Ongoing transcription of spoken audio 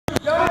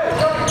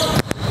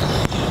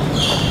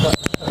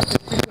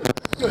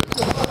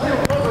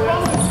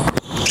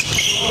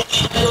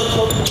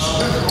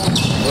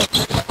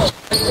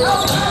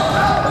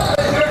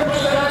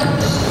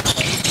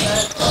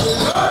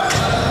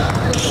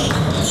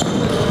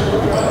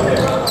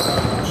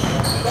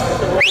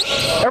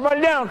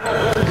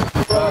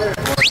down.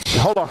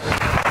 Hold on.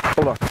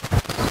 Hold on.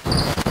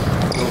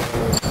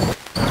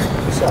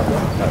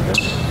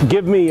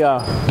 Give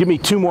me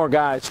 2 more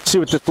guys. See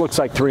what this looks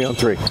like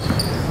 3-on-3.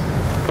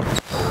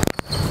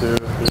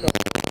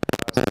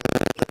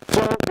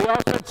 So the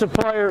offensive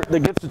player that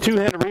gets the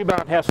two-handed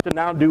rebound has to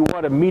now do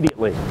what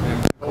immediately?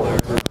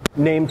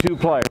 Name 2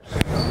 players.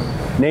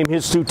 Name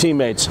his 2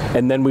 teammates,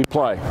 and then we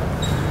play.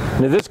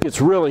 Now this gets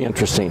really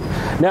interesting.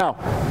 Now,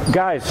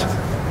 guys,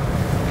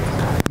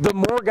 the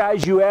more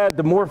guys you add,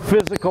 the more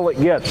physical it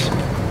gets.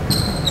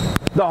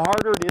 The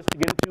harder it is to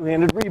get a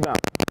two-handed rebound.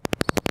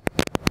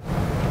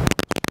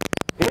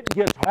 It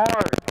gets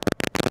hard.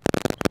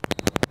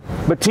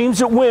 But teams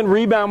that win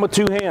rebound with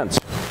 2 hands.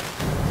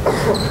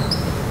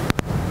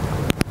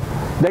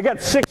 They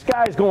got 6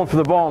 guys going for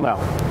the ball now.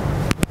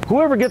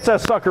 Whoever gets that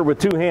sucker with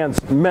 2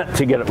 hands meant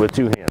to get it with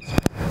 2 hands.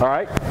 All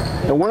right?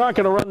 And we're not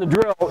going to run the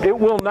drill. It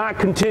will not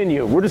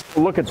continue. We're just going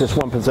to look at this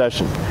one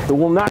possession. It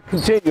will not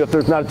continue if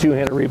there's not a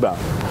two-handed rebound.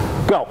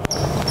 Go.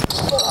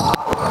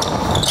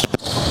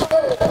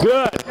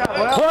 Good.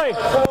 Play.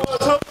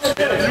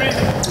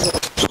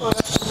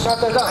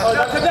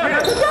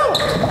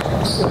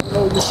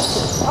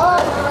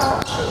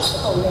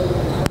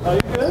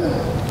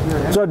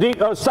 So,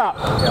 stop.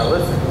 Yeah,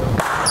 listen.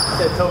 I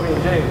said Toby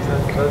and James.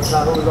 That's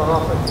not who's on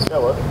offense. Yeah,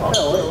 what?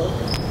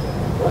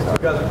 Those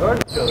 2 guys are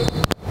guarding each other.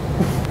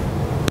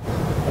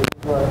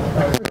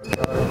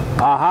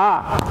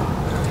 Aha.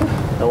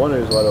 No wonder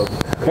he's wide open.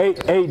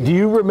 Hey, do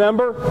you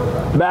remember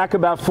back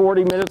about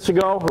 40 minutes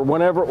ago or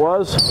whenever it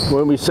was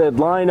when we said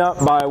line up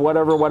by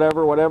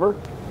whatever?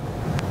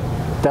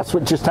 That's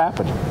what just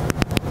happened.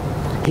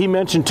 He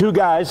mentioned 2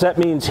 guys. That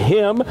means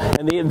him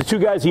and the 2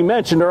 guys he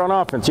mentioned are on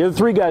offense. The other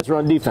 3 guys are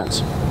on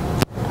defense.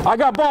 I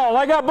got ball.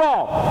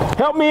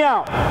 Help me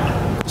out.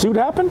 See what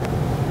happened?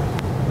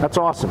 That's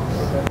awesome.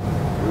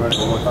 You ready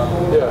one more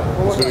time? Yeah.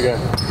 Let's do it again.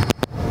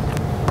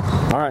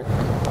 All right.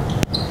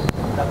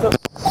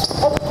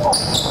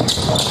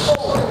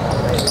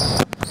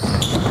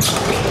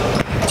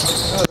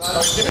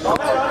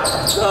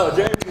 No,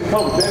 James,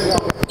 come.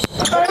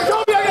 Hey,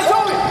 Toby, I got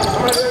Toby!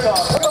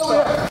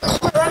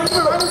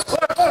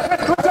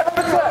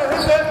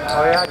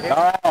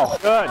 Oh,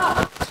 good.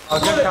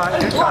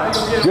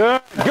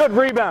 Good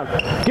rebound.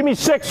 Give me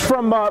 6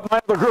 from my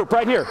other group.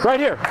 Right here.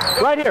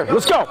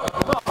 Let's go.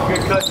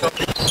 Good cut,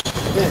 Toby.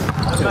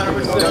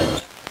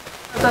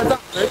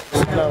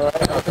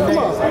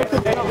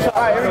 All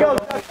right, here we go.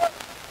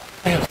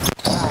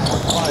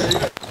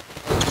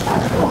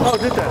 Oh,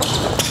 did that.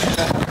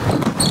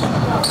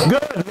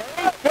 Good,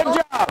 Nate. Good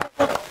job.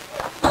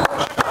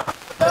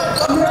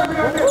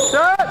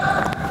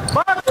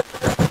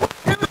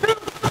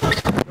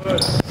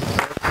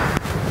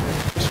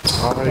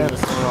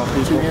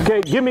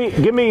 Okay, give me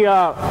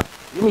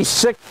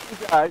 6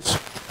 guys.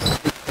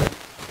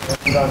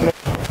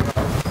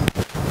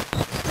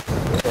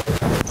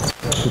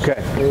 Okay,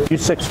 you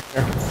 6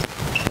 here.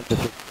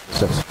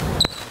 6.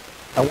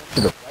 I want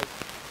you to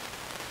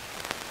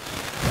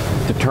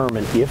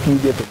determine if you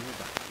get the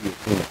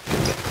rebound.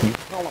 You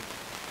tell them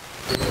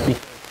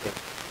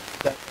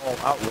that all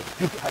out with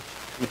 2 guys.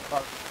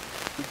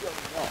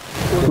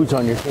 Who's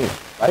on your team,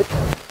 right?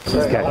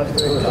 Okay.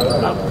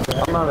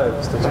 I'm not a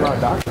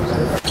doctor.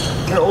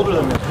 You're older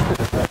than me.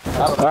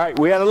 All right,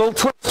 we had a little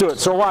twist to it,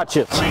 so watch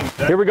it.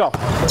 Here we go.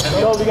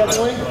 Go, we got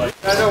the wing. We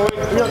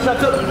got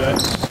shot up.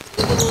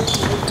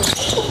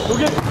 Go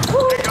get it.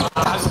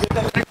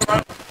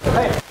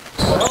 Hey.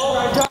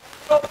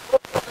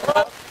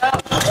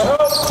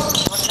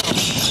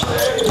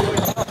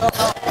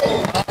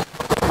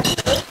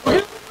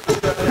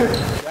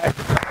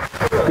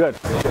 Good.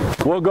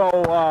 We'll go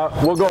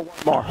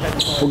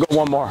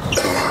one more.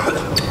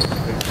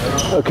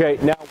 Okay,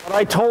 now what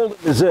I told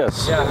him is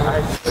this.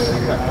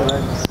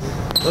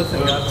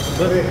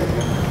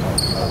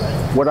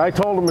 What I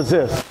told him is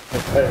this.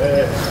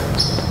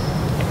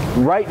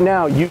 Right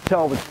now, you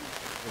tell the team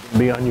to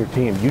be on your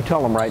team. You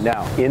tell them right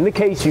now. In the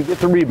case you get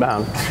the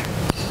rebound,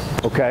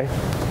 okay?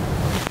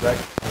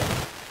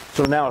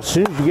 So now, as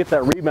soon as you get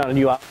that rebound and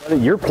you outlet it,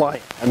 you're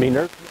playing. I mean,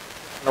 there's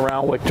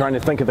around with trying to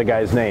think of the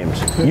guys' names.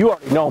 You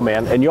already know,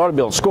 man, and you ought to be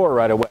able to score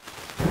right away.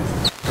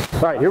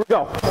 All right, here we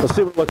go. Let's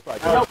see what it looks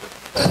like.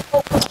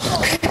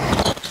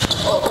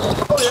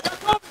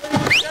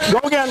 Go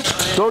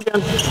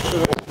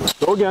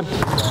again.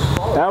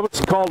 That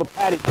was called a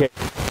patty cake.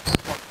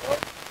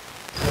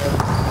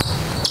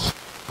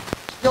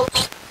 No.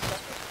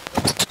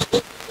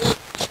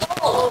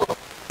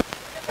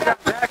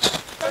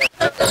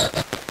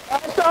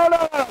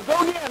 Go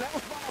again.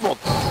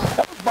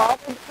 That was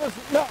bobbled.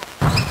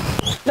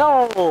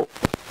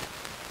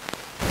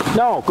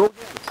 No, go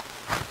again.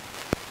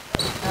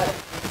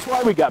 That's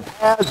why we got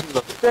pads and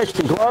the sticks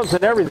and gloves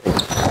and everything.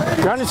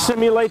 Trying to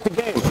simulate the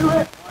game.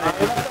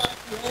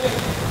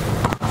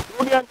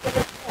 Go again.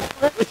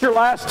 It's your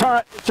last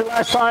time. Or we'll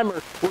get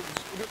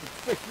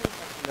 6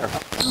 minutes in there.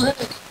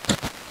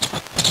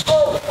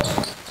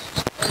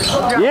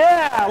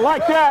 Yeah,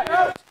 like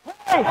that.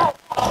 Hey.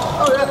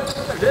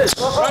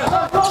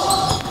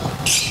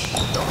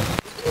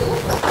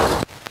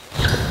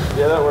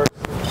 Yeah, that works.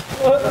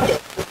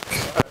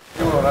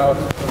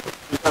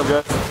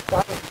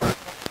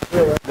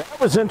 That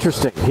was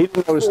interesting. He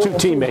didn't know his two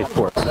teammates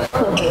were.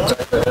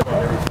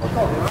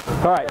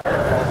 All right.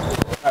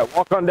 All right,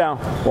 walk on down.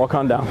 Walk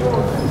on down.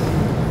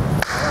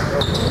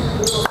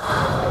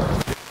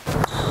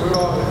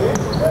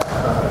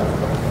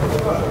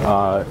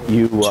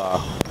 You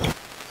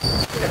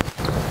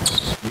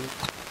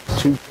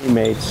two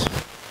teammates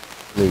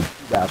need 2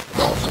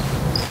 basketballs.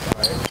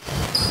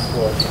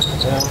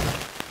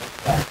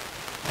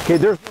 Okay,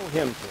 there's no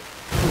hymn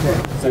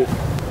here.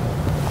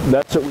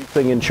 That's what we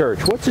sing in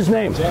church. What's his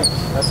name? James.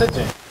 I said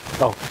James.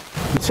 Oh,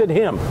 you said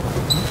him. I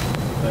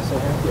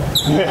said him?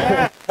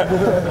 Yeah.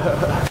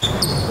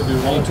 So do we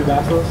need 2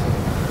 basketballs?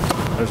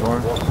 There's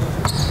one.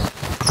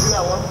 You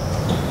got one.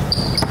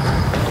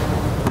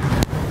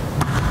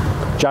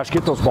 Josh,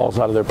 get those balls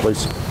out of there,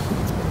 please.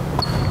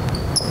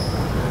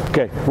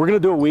 Okay, we're going to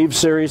do a weave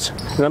series,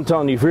 and I'm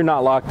telling you, if you're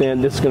not locked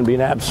in, this is going to be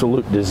an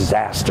absolute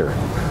disaster.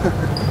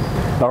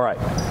 All right,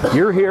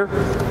 you're here.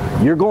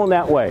 You're going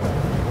that way.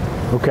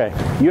 Okay,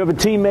 you have a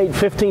teammate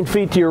 15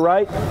 feet to your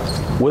right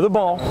with a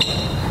ball,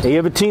 and you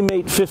have a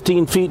teammate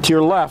 15 feet to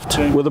your left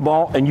with a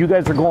ball, and you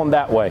guys are going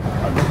that way.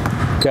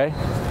 Okay?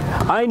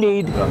 I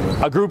need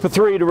a group of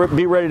 3 to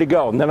be ready to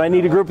go, and then I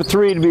need a group of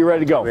 3 to be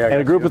ready to go, and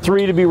a group of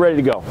 3 to be ready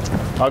to go.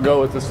 I'll go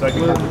with the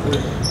second group.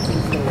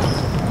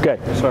 Okay,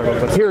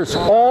 here's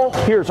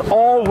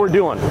all we're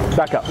doing.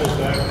 Back up.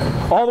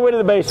 All the way to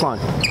the baseline.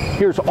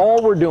 Here's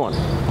all we're doing.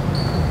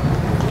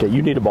 Okay,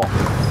 you need a ball.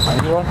 I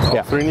need one?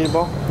 Yeah. 3 need a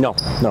ball? No,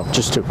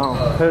 just 2.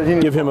 Oh.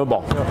 Give him a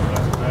ball.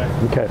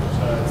 Okay.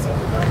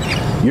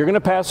 You're going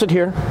to pass it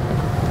here.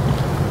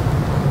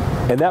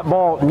 And that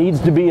ball needs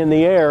to be in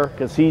the air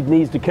because he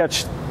needs to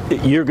catch,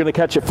 you're going to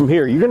catch it from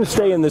here. You're going to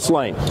stay in this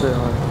lane.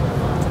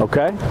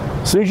 Okay?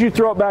 As soon as you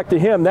throw it back to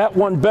him, that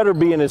one better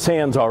be in his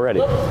hands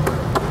already.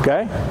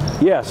 Okay?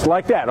 Yes,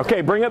 like that. Okay,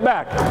 bring it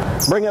back.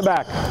 Bring it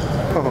back.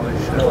 Holy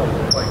shit.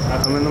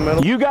 I'm in the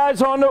middle. You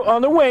guys on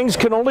the wings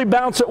can only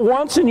bounce it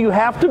once, and you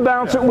have to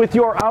bounce it with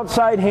your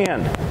outside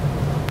hand.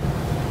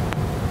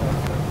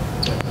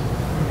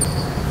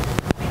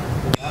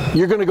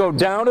 You're going to go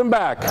down and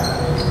back.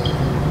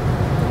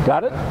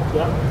 Got it?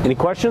 Yeah. Any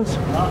questions?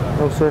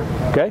 No, sir.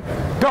 Okay.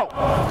 Go.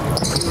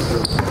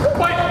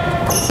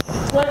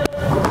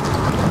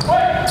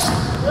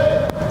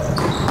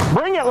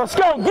 Bring it. Let's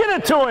go. Get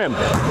it to him.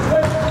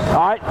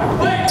 All right.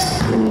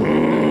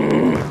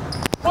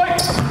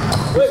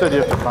 You said you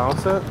have to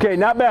bounce it? Okay,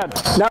 not bad.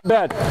 Not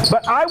bad.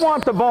 But I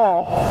want the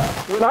ball.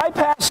 When I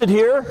pass it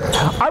here,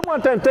 I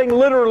want that thing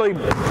literally,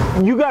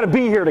 you got to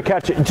be here to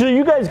catch it. So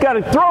you guys got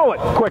to throw it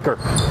quicker.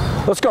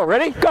 Let's go.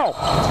 Ready? Go.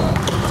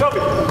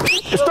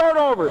 Start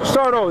over.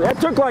 Start over. That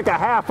took like a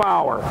half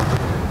hour.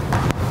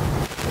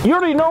 You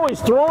already know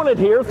he's throwing it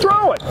here.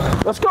 Throw it.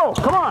 Let's go.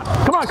 Come on.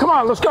 Come on. Come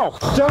on. Let's go.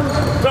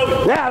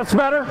 Yeah, that's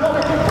better.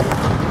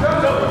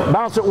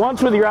 Bounce it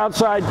once with your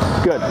outside.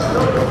 Good.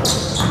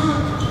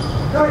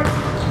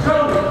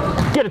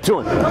 Get it to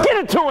him. Get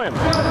it to him.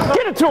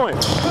 Get it to him.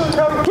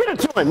 Get it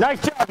to him.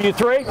 Nice job, you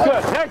 3.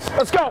 Good. Next.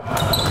 Let's go.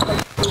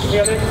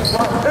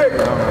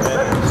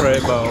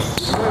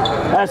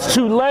 That's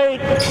too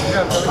late.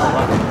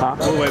 Huh?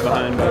 We're way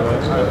behind, by the way.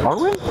 Are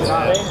we?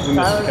 We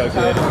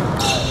miscalculated.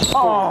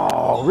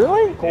 Oh,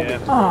 really? Yeah.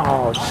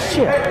 Oh,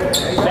 shit.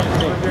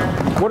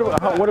 What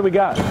do we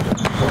got?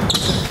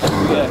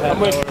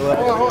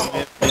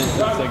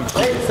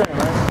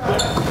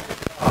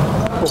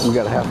 We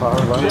got a half hour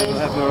left. Yeah,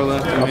 half hour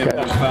left. And we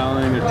have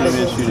fouling or team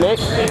issues. Nick?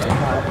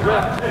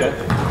 Okay.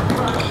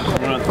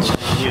 We're on.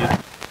 Yeah.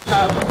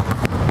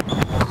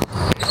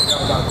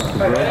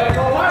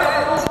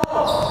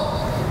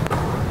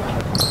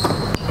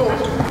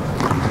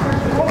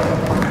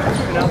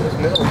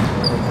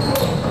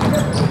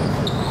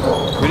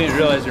 We didn't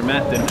realize your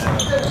math didn't have.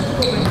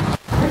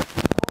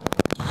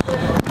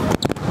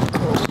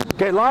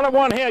 Okay, a lot of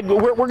one-hand.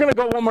 We're going to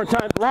go one more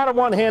time. A lot of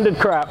one-handed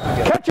crap.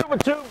 Catch it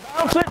with 2,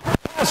 bounce it,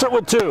 pass it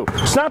with 2.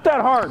 It's not that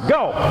hard.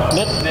 Go.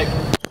 Nick.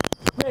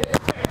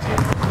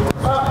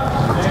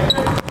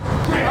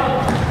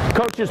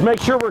 Coaches, make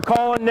sure we're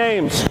calling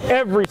names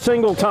every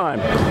single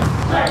time.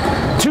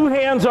 2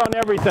 hands on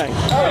everything.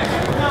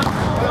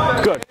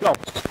 Good. Go.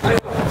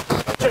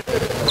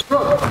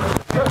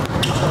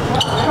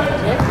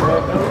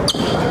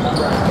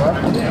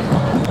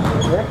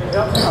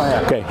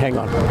 Okay, hang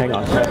on.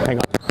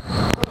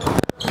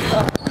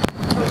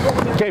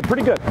 Okay,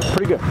 pretty good.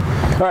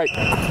 All right,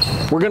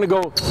 we're going to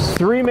go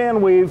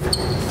 3-man weave,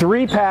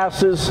 3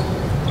 passes,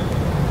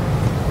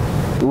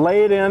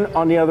 lay it in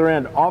on the other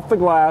end, off the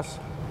glass,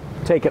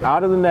 take it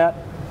out of the net,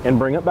 and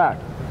bring it back.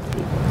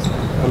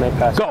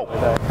 Go.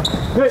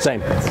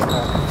 Same.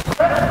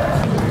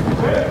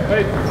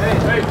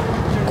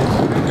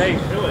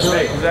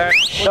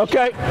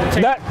 Okay,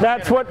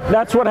 that's what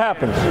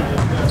happens.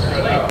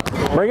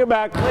 Bring it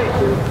back.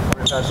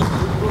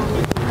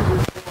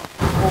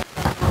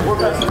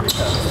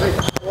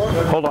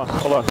 Hold on.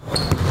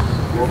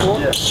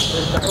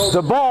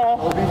 The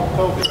ball.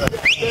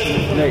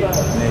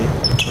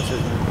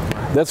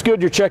 That's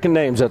good. You're checking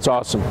names. That's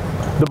awesome.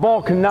 The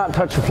ball cannot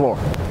touch the floor.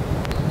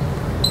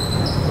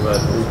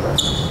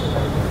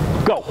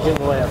 Go.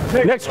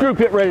 Next group,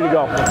 get ready to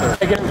go.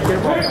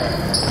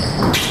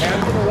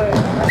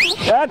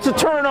 That's a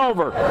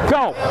turnover.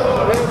 Go.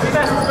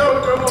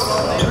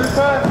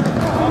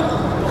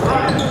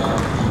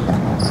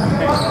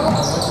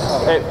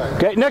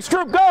 Okay, next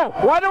group, go.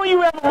 Why don't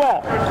you have a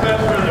ball?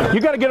 You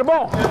got to get a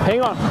ball.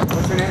 Hang on.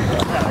 What's your name?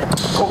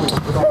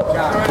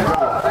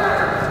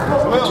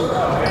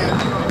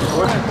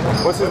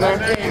 What's his name?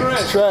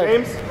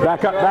 James.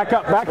 Back up, back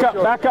up, back up,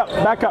 back up,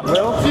 back up.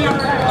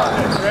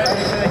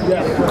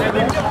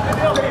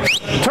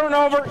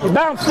 Turnover, you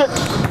bounced it.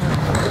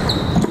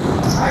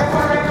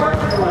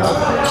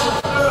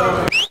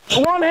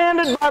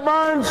 One-handed by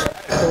Burns.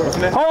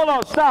 Hold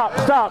on, stop.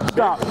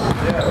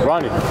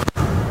 Ronnie.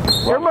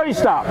 Everybody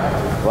stop.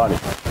 Ronnie.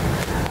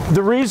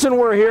 The reason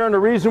we're here and the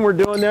reason we're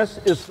doing this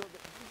is so that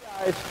you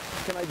guys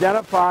can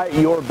identify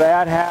your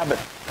bad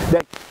habits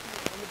that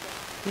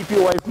keep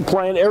you away from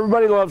playing.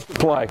 Everybody loves to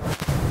play.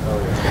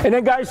 And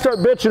then guys start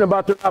bitching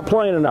about they're not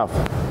playing enough.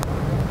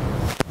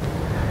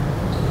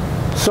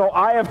 So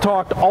I have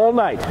talked all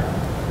night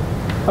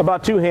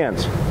about two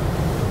hands.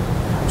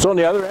 So on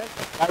the other end,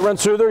 guy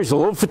runs through there, he's a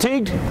little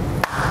fatigued.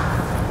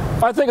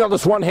 I think I'll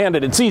just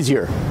one-handed, it's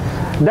easier.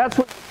 That's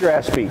what gets your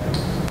ass beat.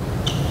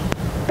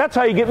 That's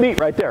how you get beat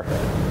right there.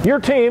 Your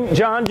team,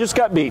 John, just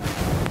got beat.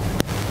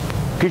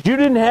 Because you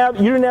didn't have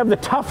the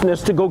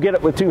toughness to go get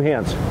it with two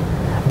hands.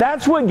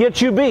 That's what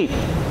gets you beat.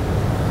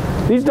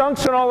 These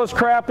dunks and all this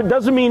crap, it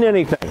doesn't mean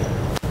anything.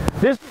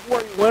 This is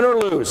where you win or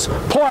lose.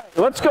 Play,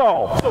 let's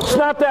go. It's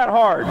not that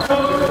hard.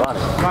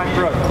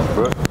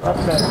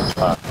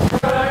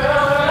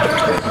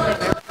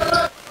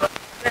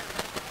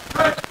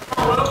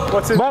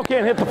 Ball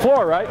can't hit the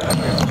floor, right?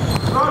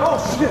 Oh,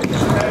 shit.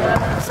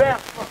 Sam.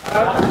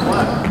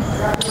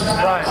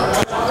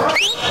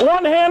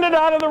 One-handed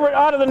out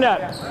of the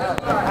net.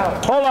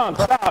 Hold on,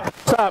 stop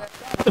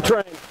the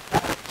train.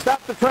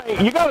 Stop the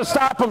train. You got to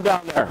stop them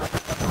down there.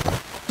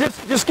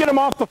 Just get them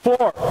off the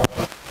floor.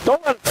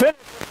 Don't let it finish.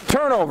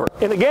 Turnover.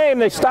 In the game,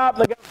 they stop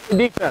and they got the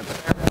defense.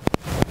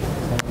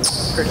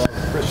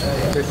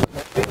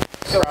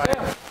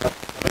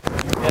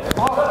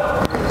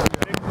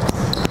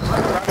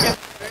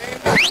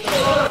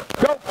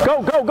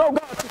 Go.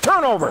 It's a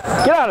turnover.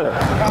 Get out of there.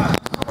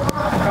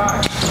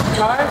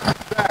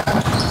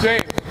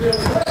 James.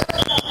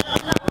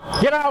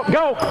 Get out.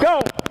 Go.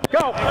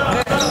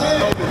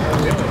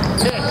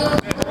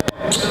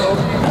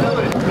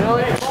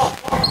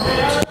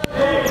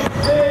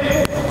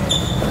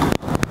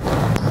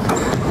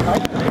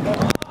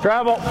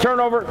 Travel,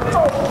 turnover.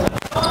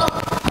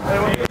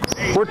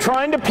 We're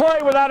trying to play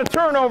without a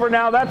turnover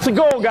now. That's the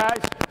goal, guys.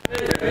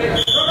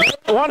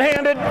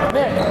 One-handed.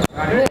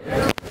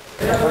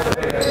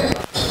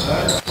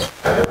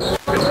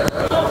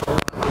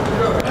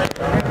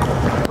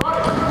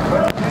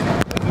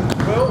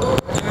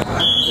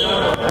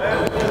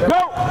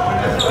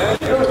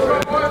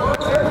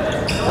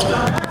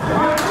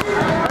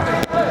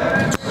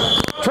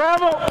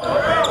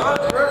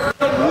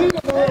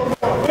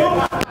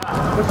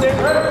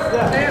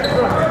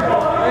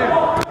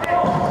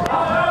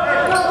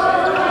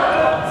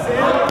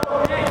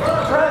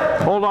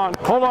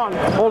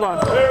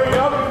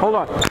 Hold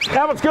on.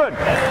 That was good.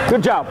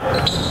 Good job.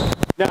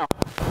 Now,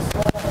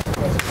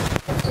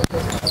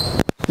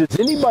 does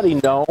anybody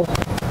know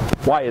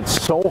why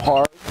it's so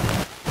hard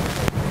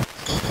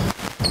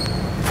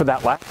for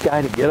that last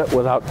guy to get it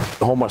without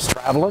almost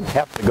traveling,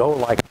 have to go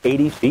like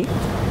 80 feet?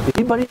 Does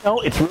anybody know?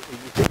 It's really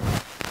easy.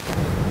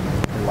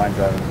 Line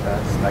driving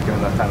fast, not giving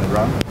enough time to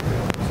run.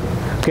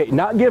 Okay,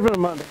 not giving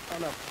them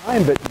enough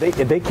time, but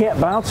they can't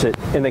bounce it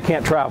and they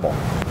can't travel.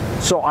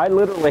 So I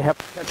literally have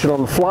to catch it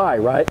on the fly,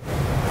 right?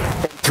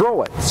 And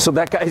throw it. So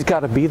that guy's got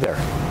to be there.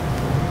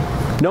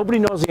 Nobody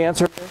knows the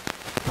answer.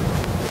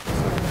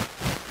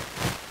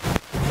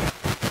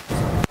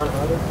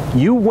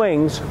 You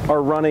wings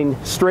are running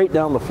straight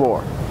down the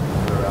floor.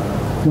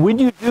 When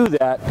you do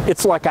that,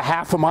 it's like a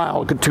half a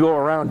mile to go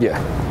around you.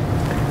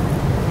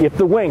 If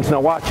the wings, now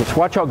watch this,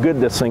 watch how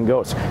good this thing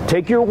goes.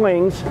 Take your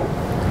wings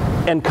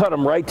and cut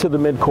them right to the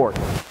midcourt.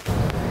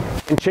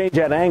 And change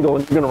that angle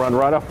and you're going to run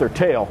right off their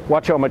tail.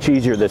 Watch how much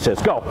easier this is.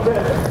 Go.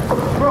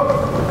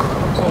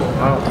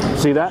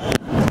 See that?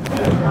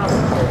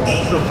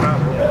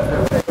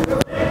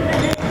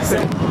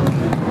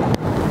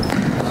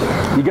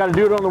 You got to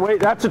do it on the way.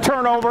 That's a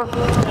turnover.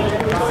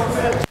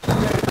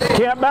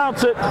 Can't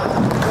bounce it.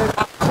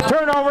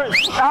 Turnover.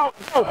 Out.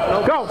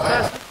 Go.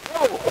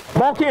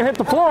 Ball can't hit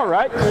the floor,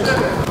 right?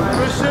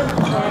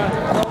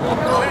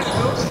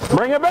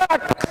 Bring it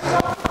back.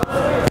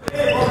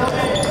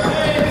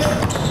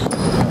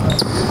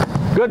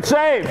 Good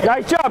save.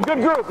 Nice job.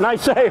 Good group.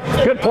 Nice save.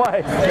 Good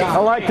play. I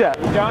like that.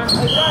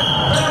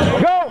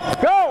 Go.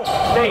 Go.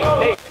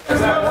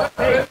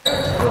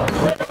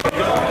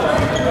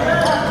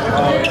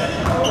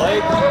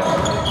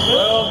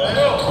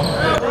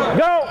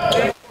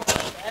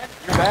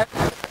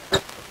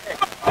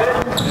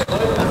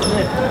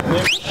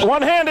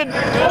 One-handed.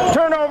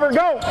 Turnover.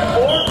 Go.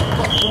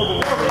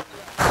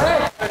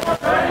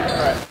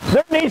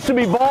 There needs to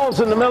be balls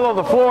in the middle of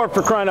the floor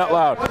for crying out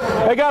loud.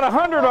 They got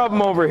 100 of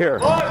them over here.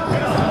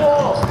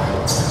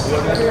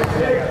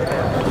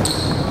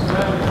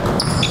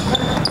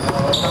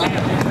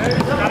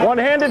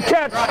 One-handed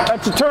catch.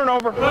 That's a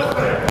turnover.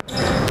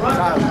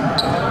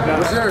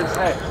 What's yours?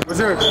 Hey, what's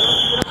yours?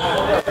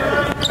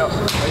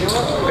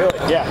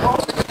 Yeah.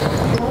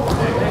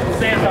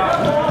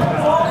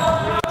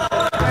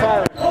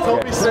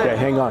 Okay,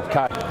 hang on.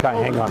 Kai,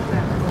 hang on.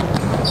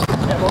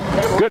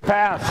 Good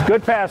pass.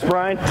 Good pass,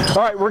 Brian. All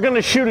right, we're going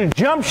to shoot a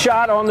jump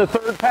shot on the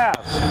third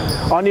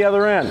pass on the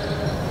other end.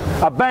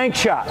 A bank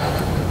shot.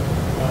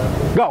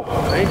 Go.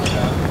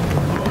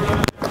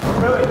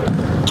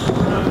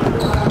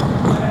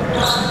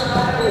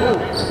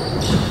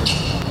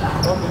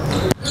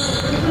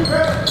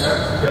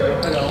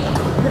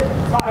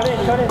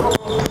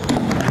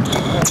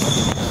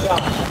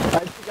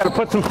 You got to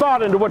put some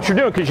thought into what you're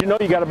doing because you know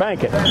you got to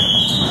bank it.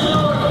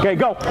 Okay,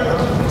 go.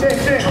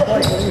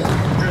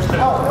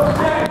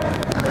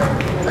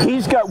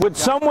 He's got. Would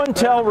someone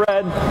tell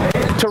Red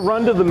to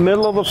run to the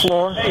middle of the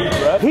floor?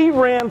 He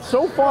ran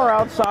so far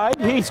outside.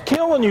 He's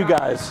killing you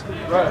guys.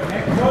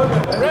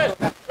 Red.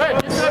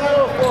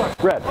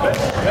 Red.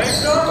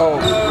 Oh,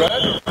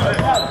 Red.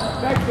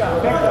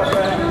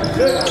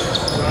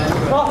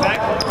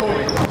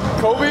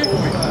 Kobe.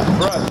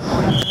 Red.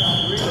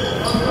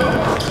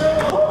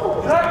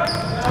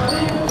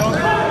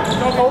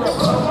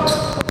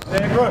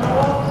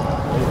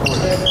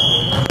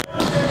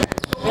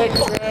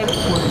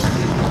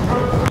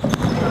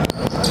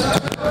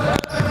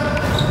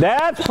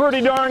 That's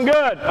pretty darn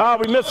good. Oh,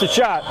 we missed a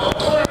shot.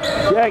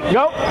 Yeah,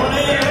 go.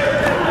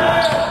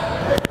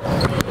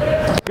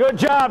 Good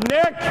job,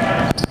 Nick.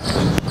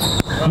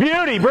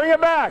 Beauty, bring it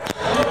back.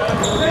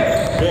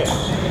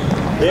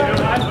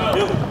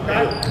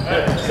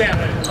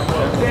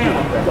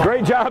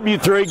 Great job, you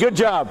three. Good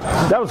job.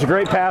 That was a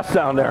great pass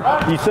down there.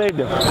 You saved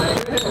him.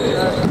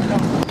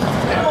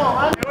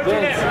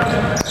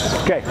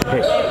 Okay,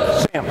 hey,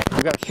 Sam,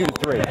 you got to shoot a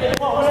three.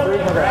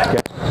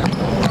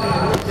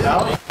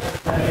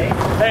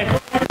 Okay.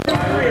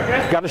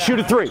 Got to shoot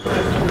a three.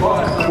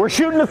 We're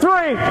shooting a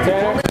three.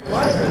 Tanner,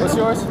 what's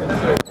yours?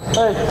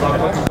 Hey.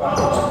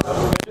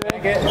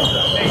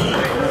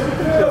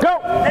 Go.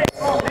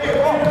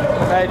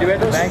 Hey, do we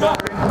have to bank?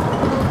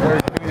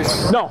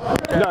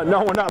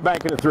 No, we're not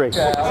banking a three.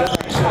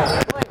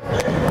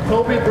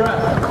 Kobe Brett.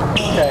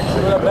 Okay.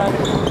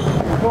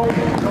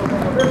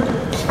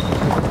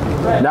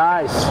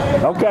 Nice.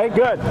 Okay,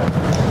 good.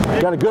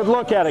 Got a good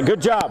look at it.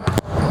 Good job.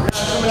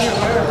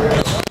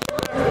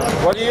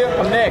 What are you?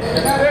 I'm Nick.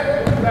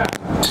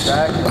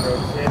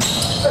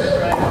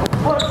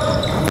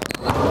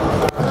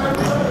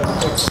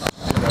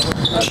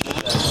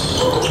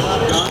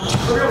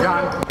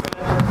 John.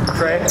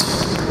 Trey.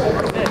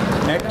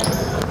 Nick.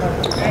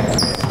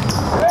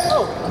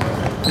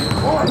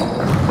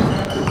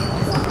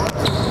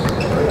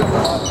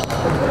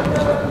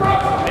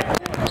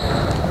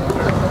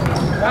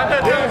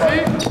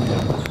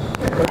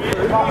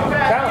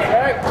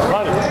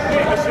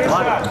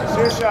 It's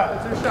your shot,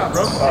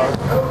 bro.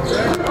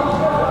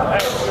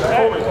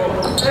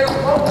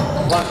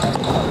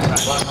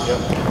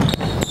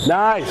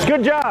 Nice.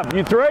 Good job,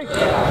 you three.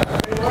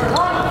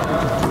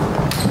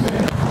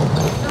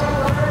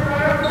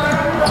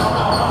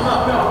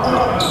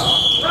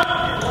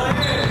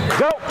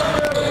 Go.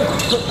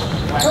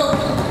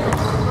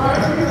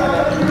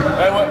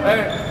 Hey,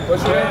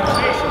 what's your name?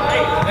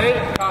 Hey.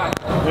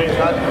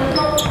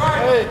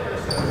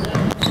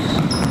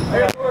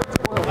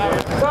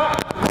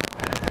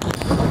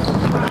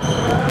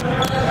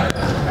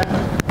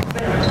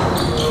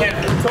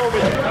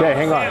 Okay,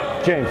 hang on.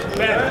 James,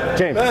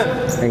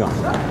 hang on.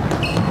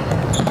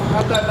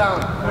 Cut that down.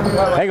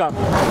 Hang on.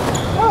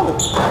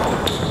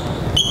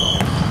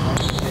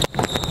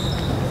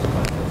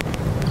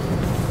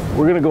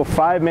 We're going to go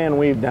 5-man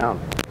weave down.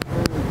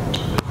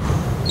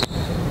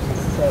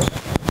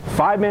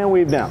 5-man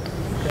weave down.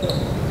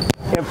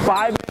 And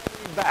 5-man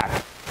weave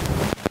back.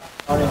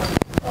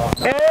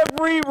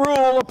 Every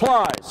rule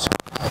applies.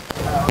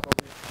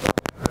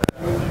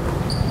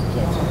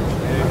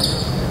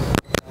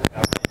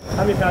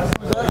 How many passes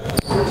was that?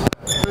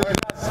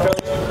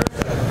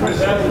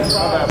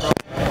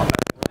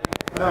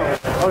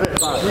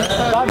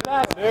 Five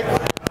passes, Nick.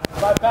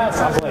 5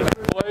 passes.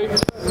 Blake,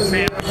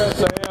 Sam,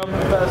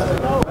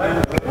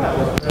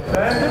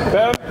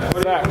 Ben,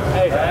 Zach.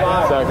 Hey, Zach,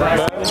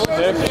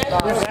 Ben, Nick,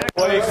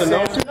 Blake, and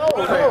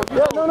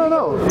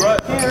No.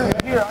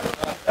 Here.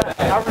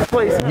 I'll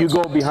replace it. You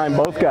go behind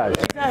both guys.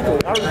 Exactly.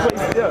 I'll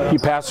replace it. Yeah. You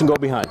pass and go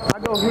behind. I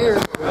go here.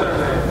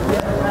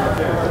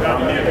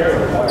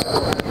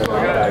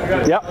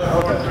 Yep.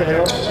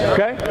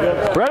 Okay.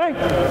 Ready?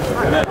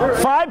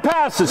 5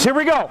 passes. Here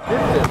we go.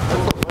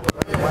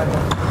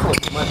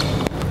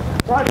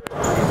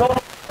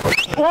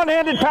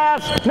 One-handed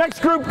pass.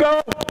 Next group,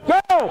 go.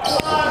 Go.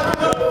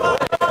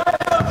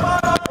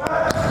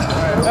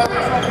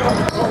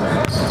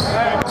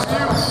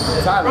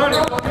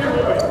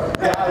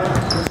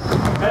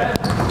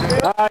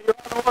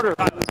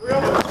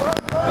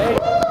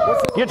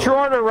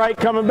 harder right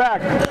coming back.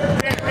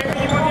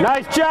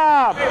 Nice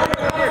job.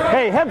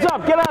 Hey, heads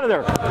up. Get out of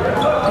there.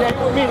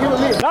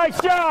 Nice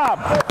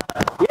job.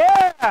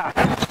 Yeah.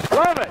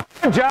 Love it.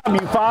 Good job, you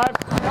five.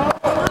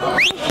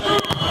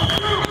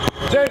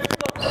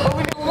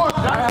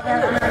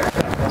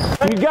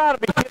 You got to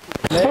be kidding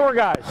me. 4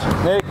 guys.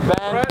 Nick,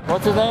 Ben,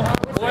 what's his name?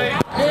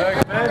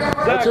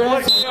 What's your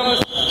name?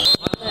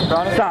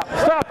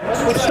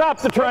 Stop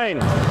the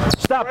train.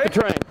 Stop the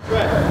train.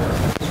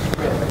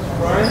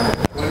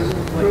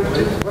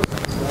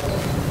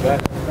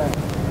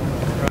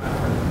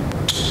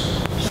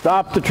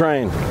 Stop the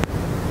train.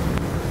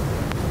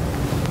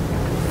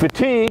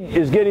 Fatigue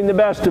is getting the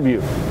best of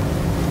you.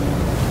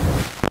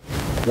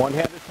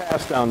 One-handed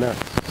pass down there.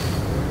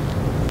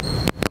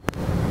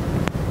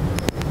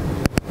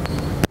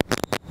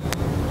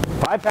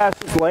 Five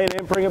passes, lay it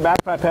in, bring it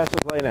back, 5 passes,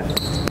 lay it in.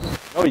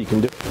 Oh, you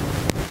can do it.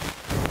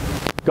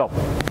 Go.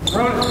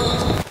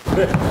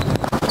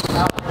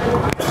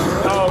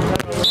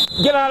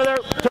 Get out of there,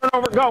 turn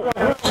over, go.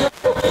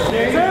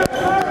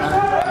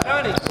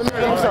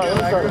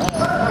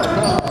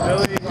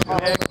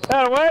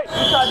 That away.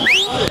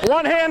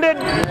 One-handed.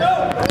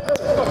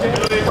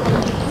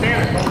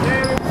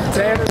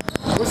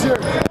 What's your?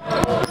 I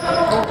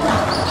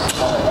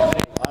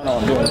don't know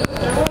what I'm doing.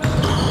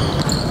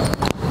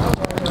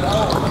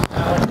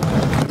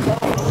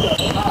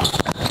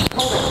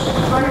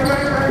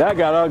 That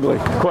got ugly,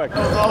 quick.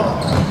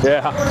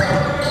 Yeah.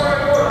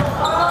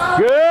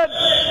 Good.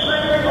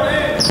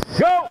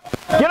 Go.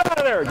 Get out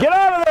of there. Get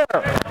out of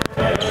there.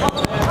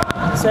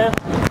 Sam.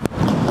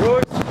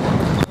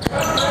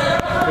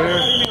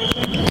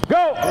 Go.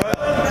 Go.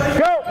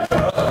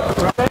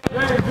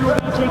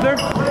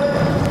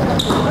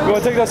 Go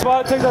take that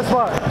spot. Take that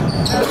spot.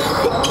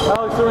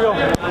 Alex, here we go.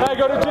 Hey,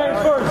 go to James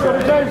first. Go to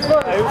James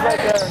first. He was right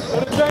there. Go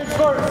to James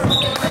first.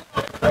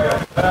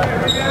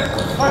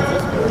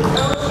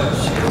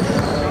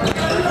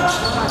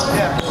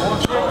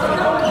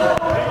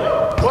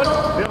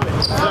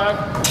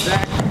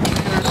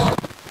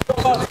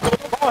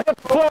 Ball hit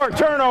the floor.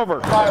 Turnover.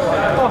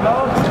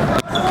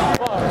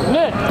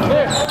 Nick.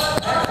 Good.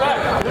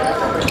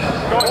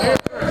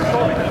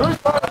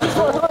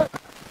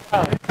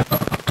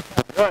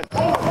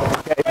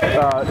 Okay,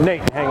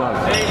 Nate, hang on.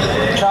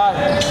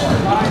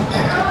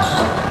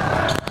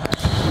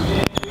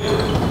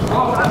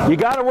 You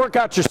got to work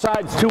out your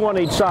sides, 2 on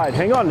each side.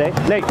 Hang on, Nate.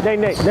 Nate.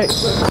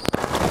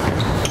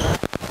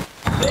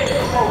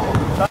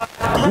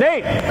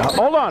 Nate,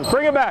 hold on.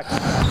 Bring it back.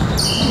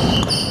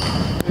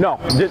 No,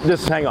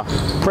 this. Hang on.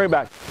 Bring it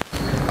back.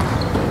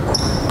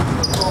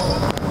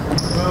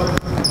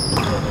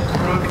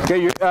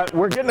 Okay,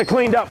 we're getting it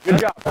cleaned up. Good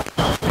job.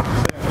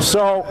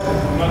 So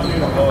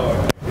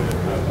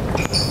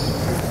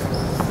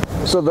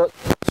the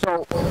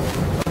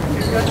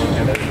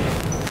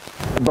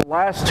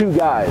last 2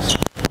 guys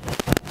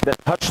that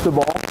touched the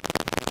ball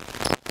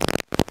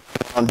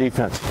on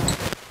defense.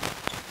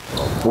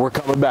 We're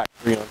coming back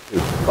 3 on 2.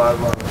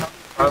 5 on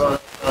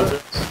 2.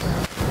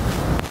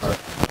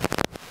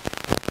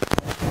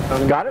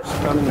 Got it?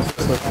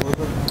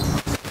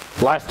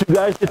 Last 2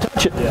 guys to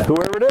touch it,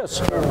 whoever it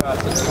is.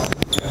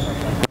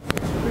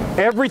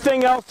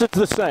 Everything else is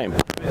the same.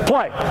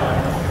 Play.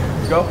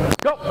 Go.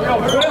 Go.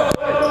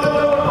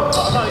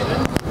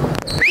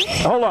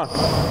 Hold on.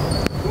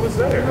 Who was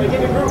there?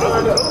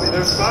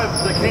 There's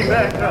 5 that came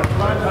back.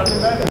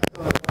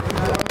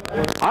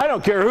 I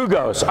don't care who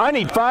goes. I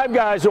need 5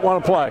 guys that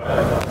want to play.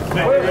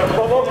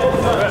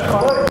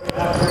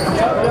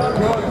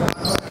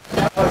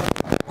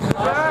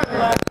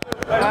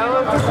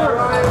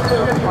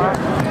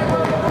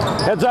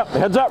 Heads up,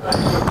 heads up.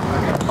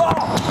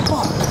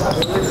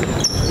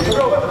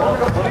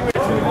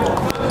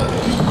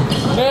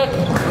 Nick.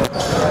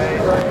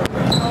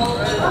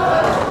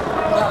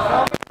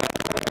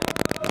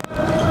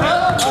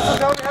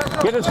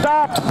 Get it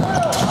stopped.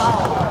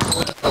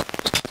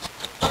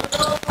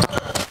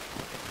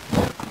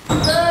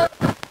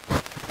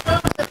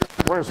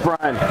 Where's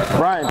Brian?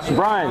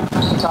 Brian,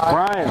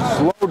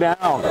 slow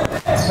down.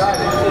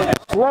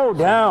 Slow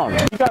down.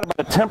 You got about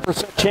a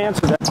 10% chance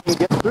of that team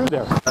getting through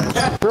there.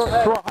 Throw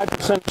a high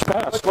percentage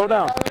pass. Slow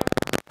down.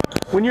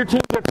 When your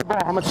team gets the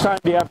ball, how much time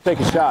do you have to take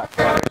a shot?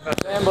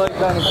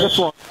 That's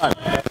a long time.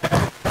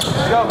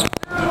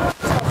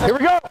 Here we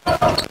go.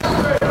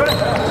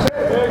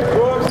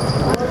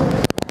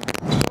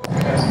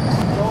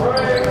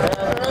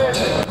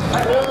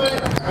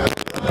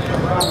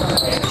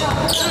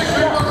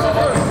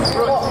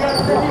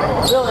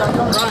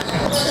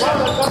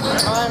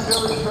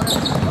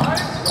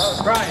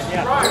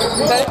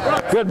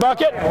 Good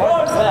bucket.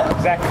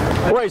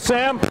 Wait,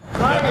 Sam.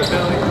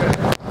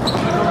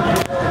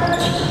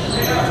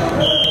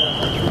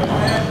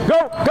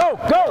 Go. Go.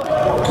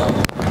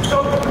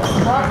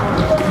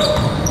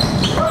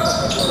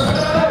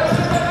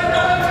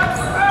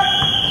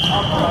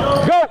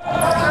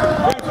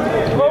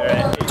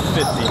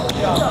 50.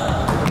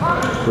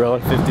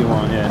 Really?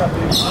 51, yeah.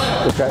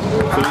 Okay.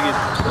 So we get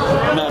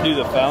Not do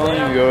the fouling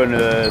and go into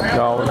the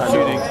No, we're not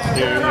shooting.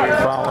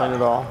 fouling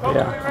at all.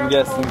 Yeah. I'm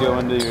guessing go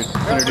into your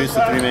introduce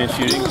the three-man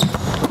shooting.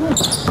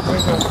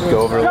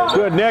 Go over a little.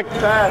 Good, Nick.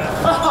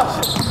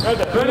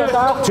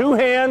 2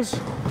 hands.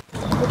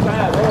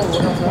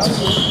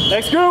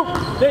 Next group.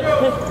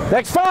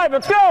 Next 5.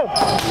 Let's go.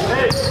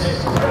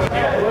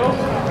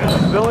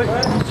 Billy.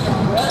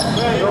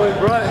 Billy,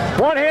 Brett.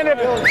 One-handed.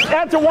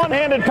 That's a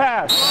one-handed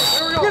pass.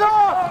 Get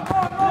off.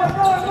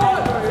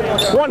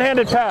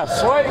 One-handed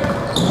pass. Wait.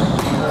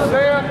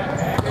 Sam.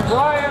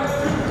 Brian.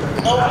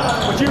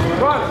 Would you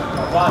run?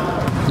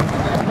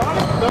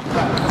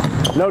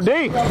 No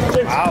D.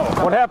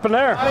 Wow. What happened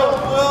there?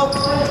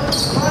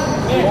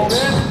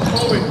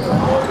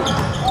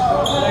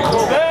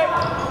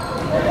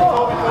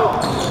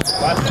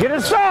 Get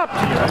it stopped.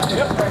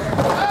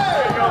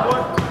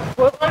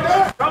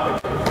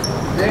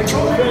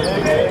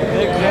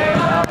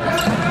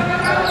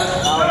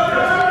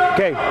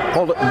 Okay,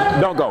 hold it.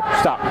 Don't go.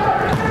 Stop.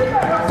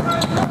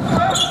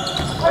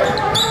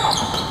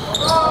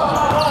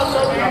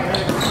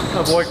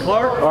 Oh, boy,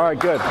 Clark. All right,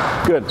 good,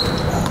 good.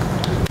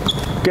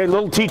 Okay,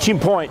 little teaching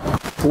point.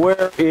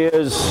 Where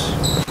is?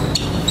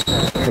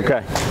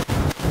 Okay.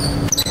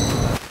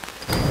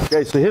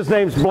 Okay, so his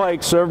name's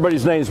Blake, so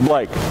everybody's name's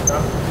Blake.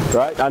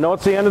 Right? I know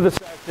it's the end of the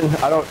session.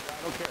 I don't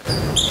care.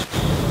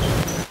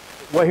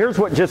 Well, here's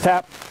what just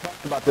happened. We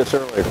talked about this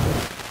earlier.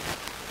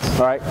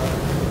 All right.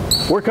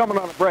 We're coming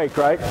on a break,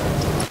 right?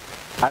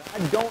 I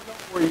don't know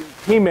where your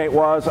teammate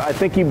was. I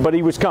think he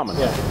was coming.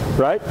 Yeah.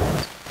 Right?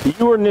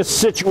 You were in this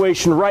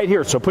situation right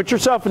here. So put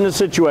yourself in this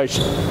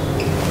situation.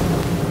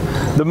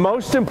 The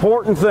most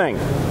important thing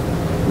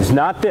is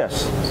not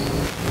this.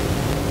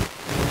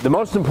 The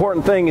most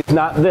important thing is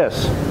not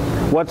this.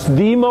 What's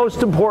the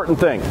most important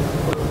thing?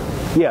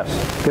 Yes,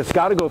 because it's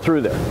got to go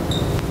through there.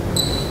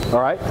 All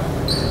right?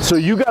 So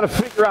you got to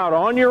figure out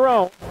on your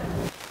own,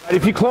 right?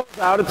 If you close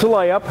out, it's a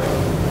layup.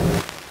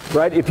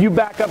 Right? If you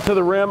back up to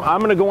the rim, I'm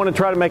going to go in and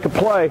try to make a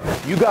play.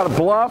 You got to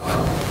bluff.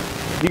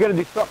 You got to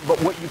do something.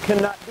 But what you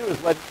cannot do is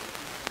let it.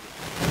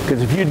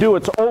 Because if you do,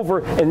 it's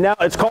over. And now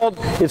it's called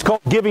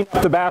giving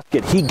up the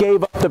basket. He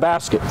gave up the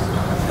basket.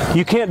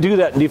 You can't do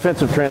that in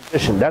defensive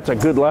transition. That's a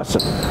good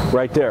lesson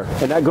right there.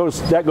 And that goes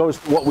to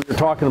what we were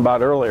talking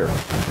about earlier.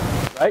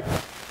 Right?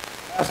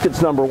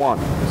 Basket's number 1.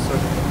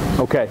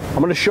 Okay. I'm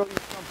going to show you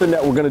something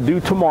that we're going to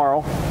do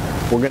tomorrow.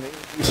 We're going to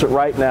introduce it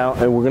right now,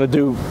 and we're going to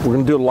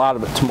do a lot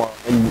of it tomorrow,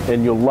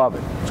 and you'll love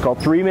it. It's called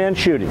 3-man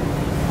shooting.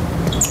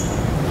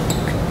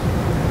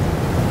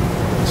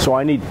 So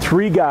I need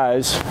 3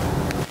 guys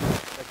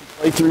that can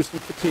play through some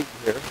fatigue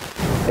here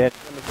and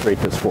demonstrate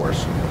this for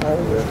us.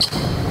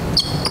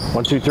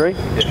 1, 2, 3?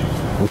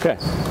 Yeah. Okay.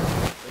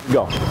 There we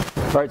go.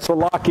 All right, so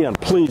lock in.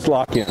 Please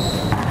lock in.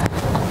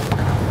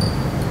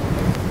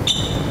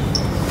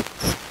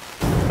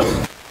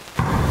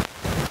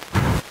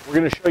 We're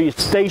going to show you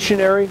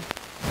stationary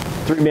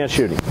 3-man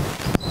shooting.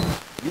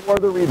 You are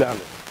the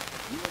rebounder.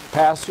 You are the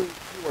passer.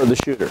 You are the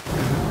shooter.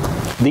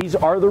 These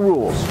are the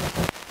rules.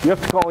 You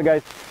have to call the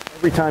guys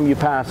every time you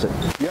pass it.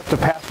 You have to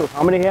pass with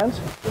how many hands?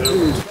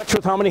 Catch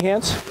with how many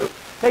hands?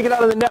 Take it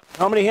out of the net.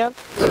 How many hands?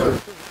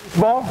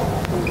 Ball?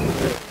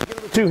 Get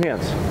it with 2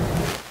 hands.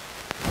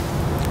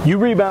 You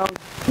rebound.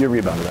 You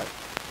rebound that.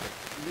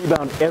 You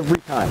rebound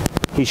every time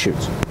he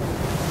shoots.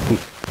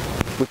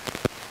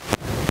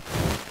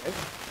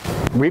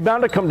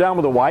 Rebounder, come down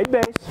with a wide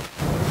base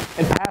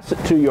and pass it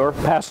to your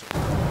passer,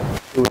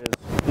 who is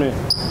me.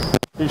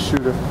 He's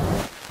shooter.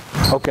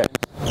 Okay.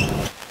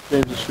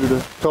 James is shooter.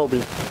 Toby.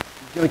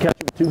 He's going to catch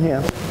it with 2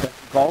 hands. That's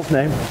the call's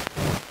name.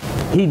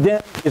 He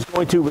then is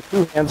going to, with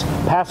 2 hands,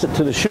 pass it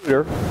to the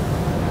shooter,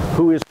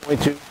 who is going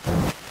to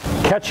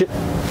catch it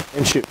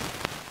and shoot.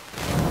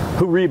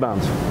 Who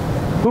rebounds?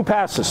 Who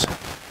passes?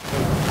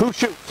 Who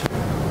shoots?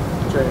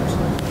 James.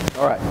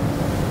 All right.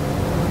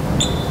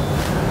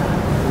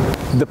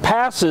 The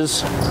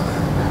passes,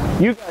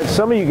 you guys,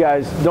 some of you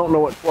guys don't know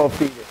what 12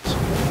 feet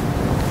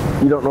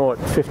is. You don't know what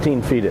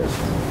 15 feet is.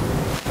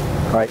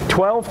 All right,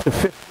 12 to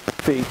 15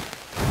 feet.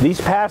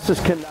 These passes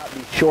cannot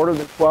be shorter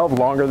than 12,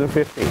 longer than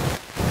 15.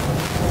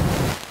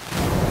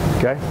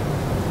 Okay?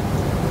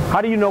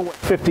 How do you know what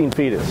 15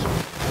 feet is?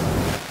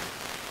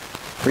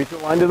 Free throw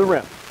line to the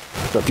rim.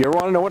 So if you ever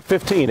want to know what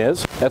 15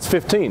 is, that's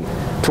 15.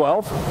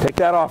 12, take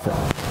that off it.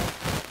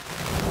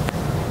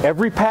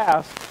 Every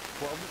pass,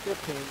 12 to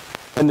 15,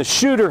 and the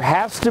shooter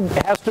has to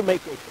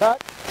make a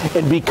cut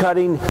and be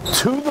cutting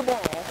to the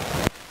ball,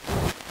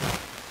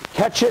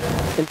 catch it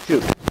and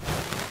shoot.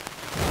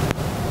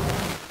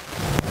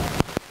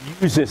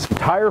 Use this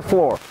entire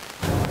floor.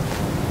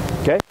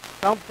 Okay?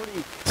 Sounds pretty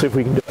easy. See if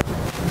we can do it.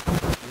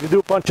 We can do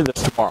a bunch of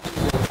this tomorrow.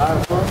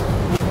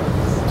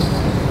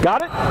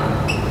 Got it?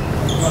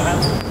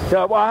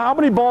 Yeah, well, how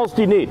many balls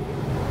do you need?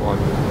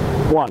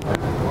 1.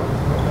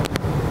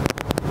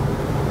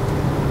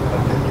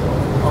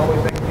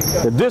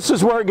 This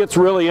is where it gets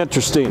really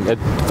interesting at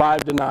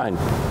 5 to 9.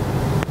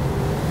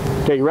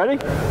 Okay, you ready?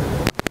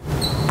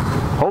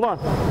 Hold on.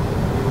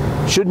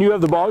 Shouldn't you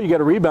have the ball? You got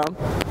to rebound.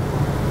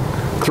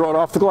 Throw it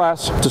off the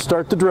glass to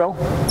start the drill.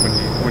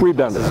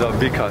 Rebound it.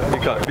 Be cut.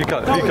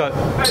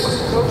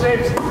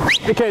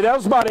 Okay, that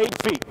was about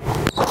 8 feet.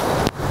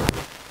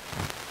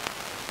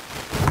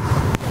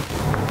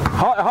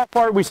 How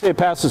far did we say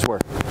passes were?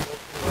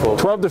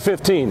 12 to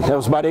 15. That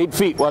was about 8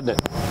 feet, wasn't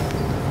it?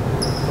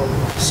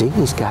 See,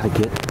 he's got to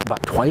get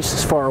about twice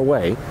as far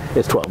away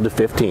as 12 to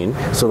 15,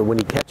 so that when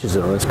he catches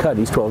it on his cut,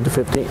 he's 12 to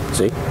 15.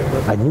 See?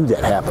 I knew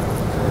that happened.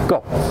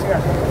 Go.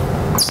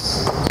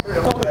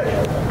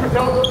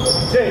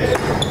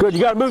 Good,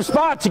 you got to move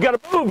spots. You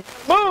got to move.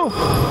 Move.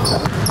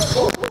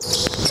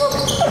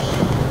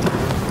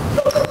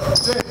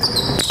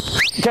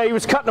 Okay, he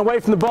was cutting away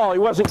from the ball. He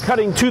wasn't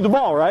cutting to the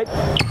ball, right?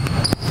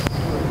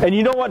 And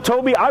you know what,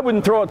 Toby? I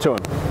wouldn't throw it to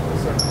him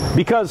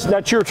because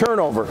that's your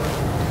turnover.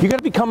 You got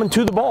to be coming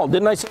to the ball.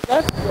 Didn't I say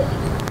that?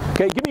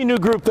 Okay, give me a new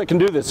group that can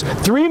do this.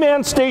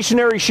 3-man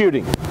stationary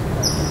shooting.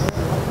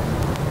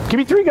 Give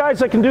me 3 guys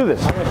that can do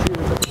this.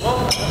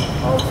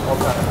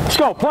 Let's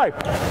go, play.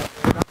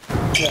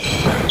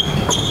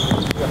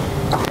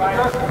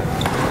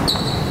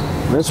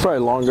 That's probably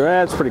longer.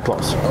 That's pretty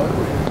close.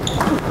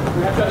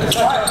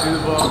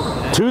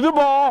 To the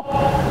ball.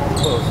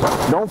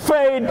 Don't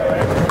fade.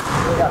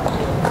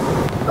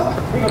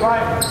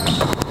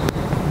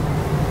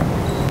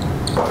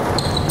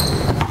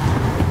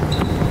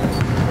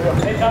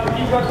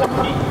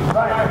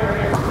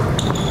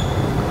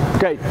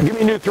 Okay, give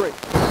me a new 3.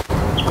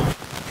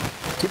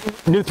 Give me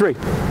a new 3.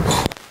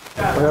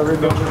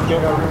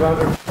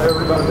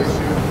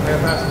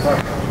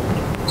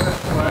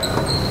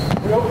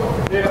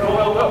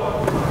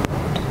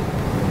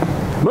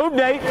 Move,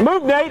 Nate.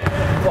 Move, Nate.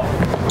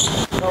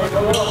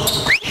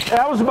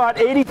 That was about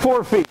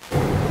 84 feet.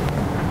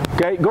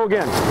 Okay, go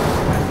again.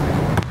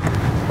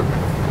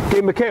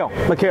 Okay, Mikhail,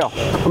 I'm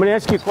going to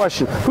ask you a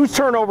question. Whose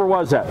turnover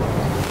was that?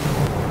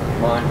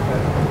 Mine.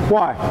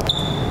 Why?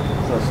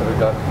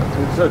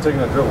 Instead of taking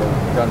a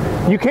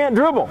dribble, you can't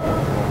dribble.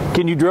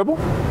 Can you dribble?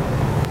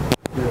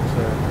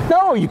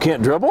 No, you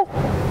can't dribble.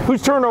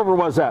 Whose turnover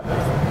was that?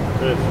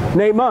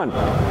 Nate Munn,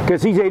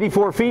 because he's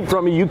 84 feet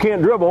from you. You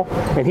can't dribble,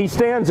 and he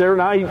stands there,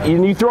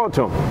 and you throw it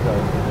to him.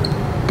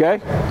 Okay?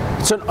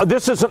 So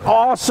this is an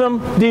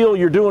awesome deal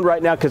you're doing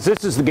right now, because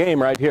this is the game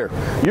right here.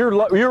 You're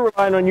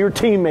relying on your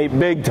teammate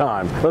big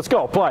time. Let's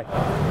go, play.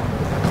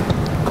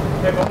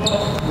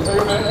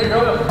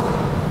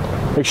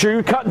 Make sure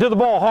you're cutting to the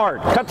ball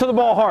hard. Cut to the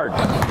ball hard.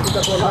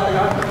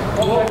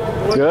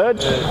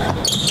 Good.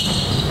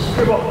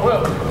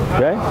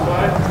 Okay.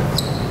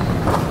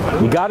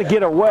 You got to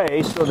get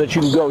away so that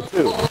you can go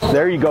 2.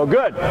 There you go.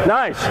 Good.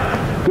 Nice.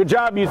 Good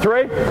job, you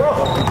 3.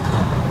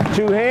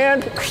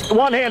 2-hand,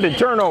 1-handed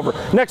turnover.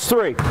 Next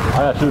 3.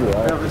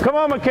 Come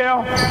on,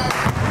 Mikhail.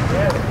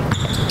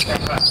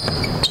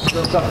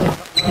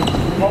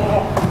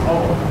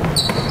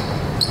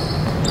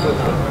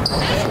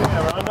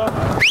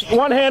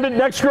 1-handed.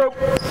 Next group.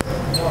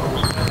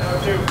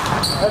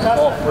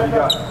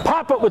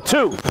 Pop it with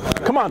 2.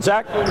 Come on,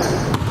 Zach.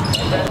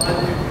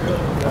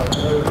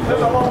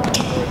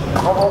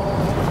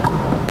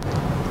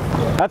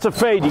 That's a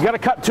fade. You got to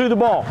cut to the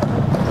ball.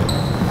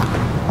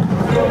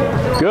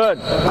 Good.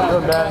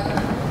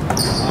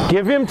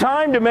 Give him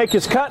time to make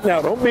his cut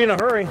now. Don't be in a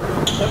hurry.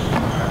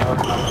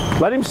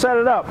 Let him set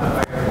it up.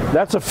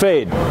 That's a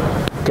fade.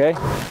 Okay?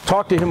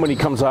 Talk to him when he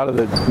comes out of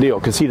the deal,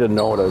 because he doesn't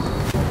know what a...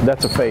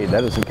 That's a fade.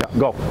 That doesn't count.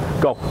 Go.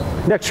 Go.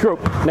 Next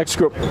group. Next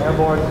group.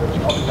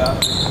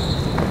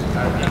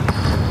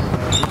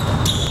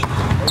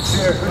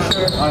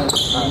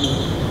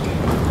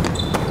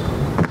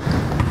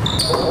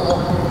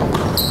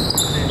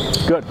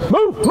 Good.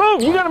 Move.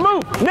 Move. You got to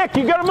move. Nick,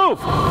 you got to move.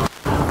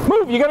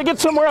 Move. You got to get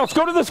somewhere else.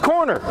 Go to this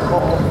corner.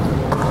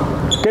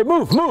 Okay,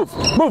 move. Move.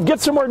 Move. Get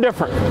somewhere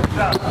different.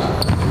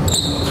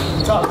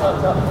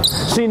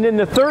 See, and then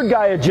the third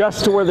guy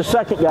adjusts to where the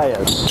second guy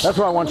is. That's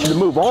where I want you to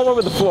move. All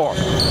over the floor.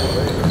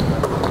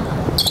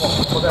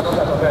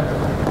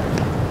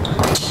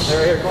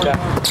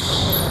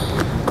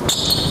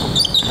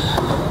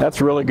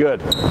 That's really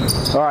good.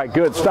 All right,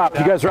 good. Stop.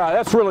 You guys are out.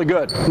 That's really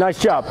good. Nice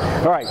job.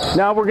 All right,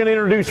 now we're going to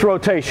introduce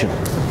rotation.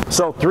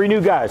 So 3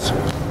 new guys.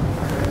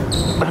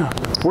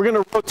 We're going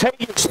to rotate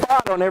your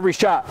spot on every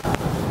shot.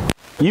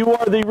 You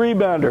are the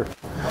rebounder.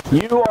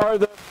 You are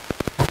the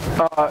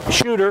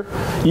shooter.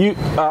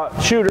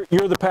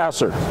 You're the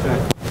passer.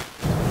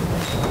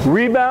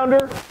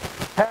 Rebounder,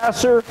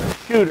 passer,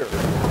 shooter.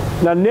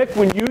 Now, Nick,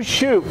 when you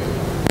shoot,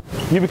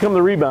 you become the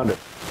rebounder.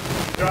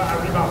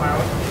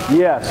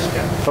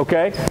 Yes.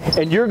 Okay.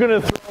 And you're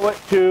going to throw it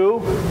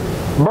to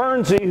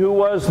Bernsey, who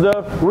was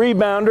the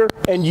rebounder,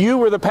 and you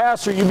were the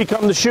passer. You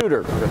become the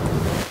shooter.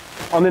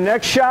 On the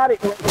next shot,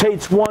 it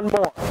rotates 1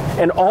 more,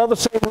 and all the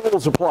same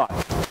rules apply.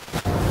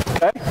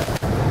 Okay.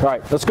 All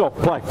right. Let's go.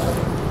 Play.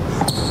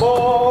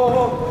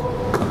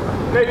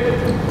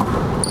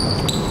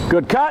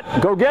 Good cut.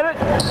 Go get it.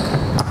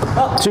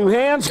 2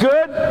 hands.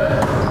 Good.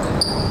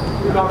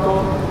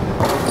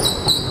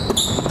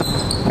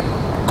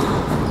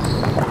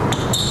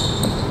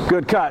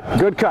 Good cut.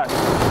 Good cut.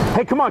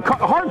 Hey, come on.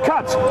 Hard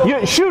cuts.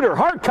 Shooter.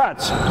 Hard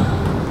cuts.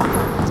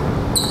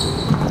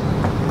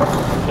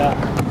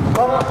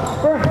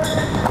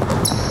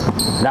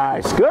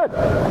 Nice, good.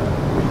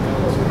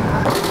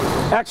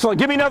 Excellent.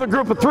 Give me another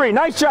group of 3.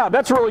 Nice job.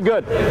 That's really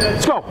good.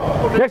 Let's go.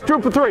 Next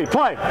group of 3.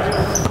 Play. I'm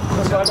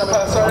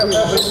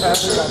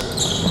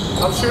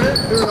shooting.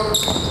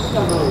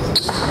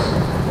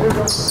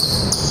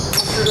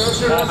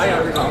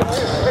 Here we go.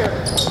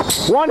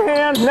 One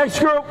hand. Next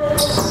group.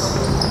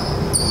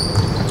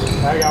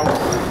 I got one.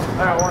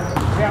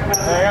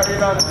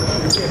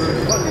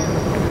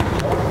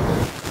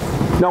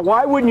 Now,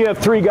 why wouldn't you have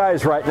 3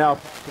 guys right now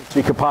so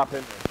you could pop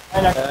in?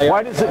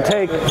 Why does it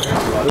take,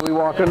 we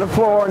walk on the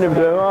floor and then,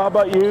 oh, how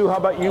about you, how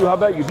about you, how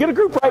about you? Get a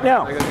group right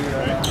now.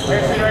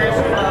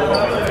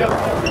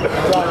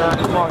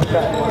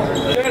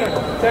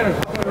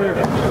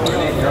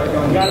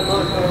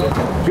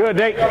 Good,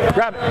 Nate.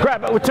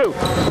 Grab it with 2.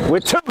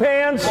 With 2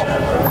 hands.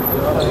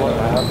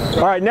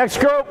 All right, next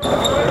group.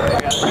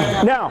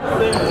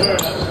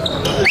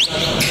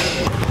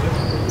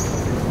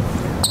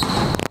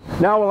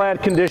 Now we'll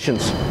add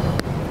conditions.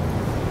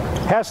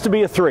 Has to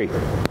be a 3.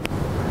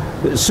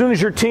 As soon as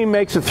your team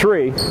makes a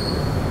 3,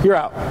 you're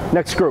out.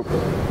 Next group.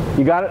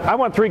 You got it? I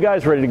want 3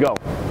 guys ready to go.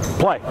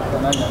 Play.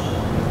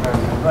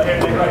 Right here,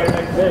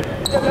 Nate.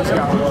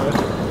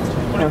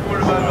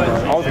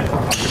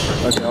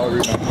 Okay, I'll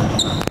read them.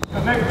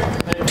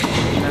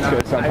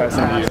 Good, so I'm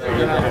passing to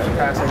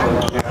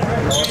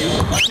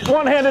you.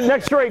 One-handed,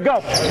 next 3,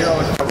 go.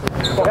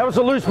 That was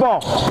a loose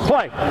ball.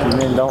 Play. You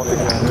mean done with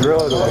the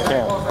drill or the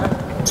camp?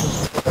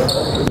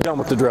 Done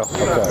with the drill.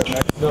 Okay.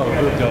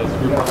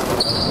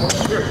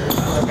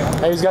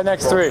 Hey, who's got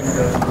next 3?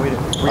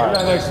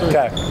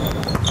 Okay.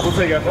 We'll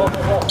take it.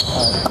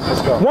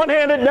 Let's go.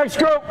 One-handed, next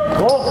group.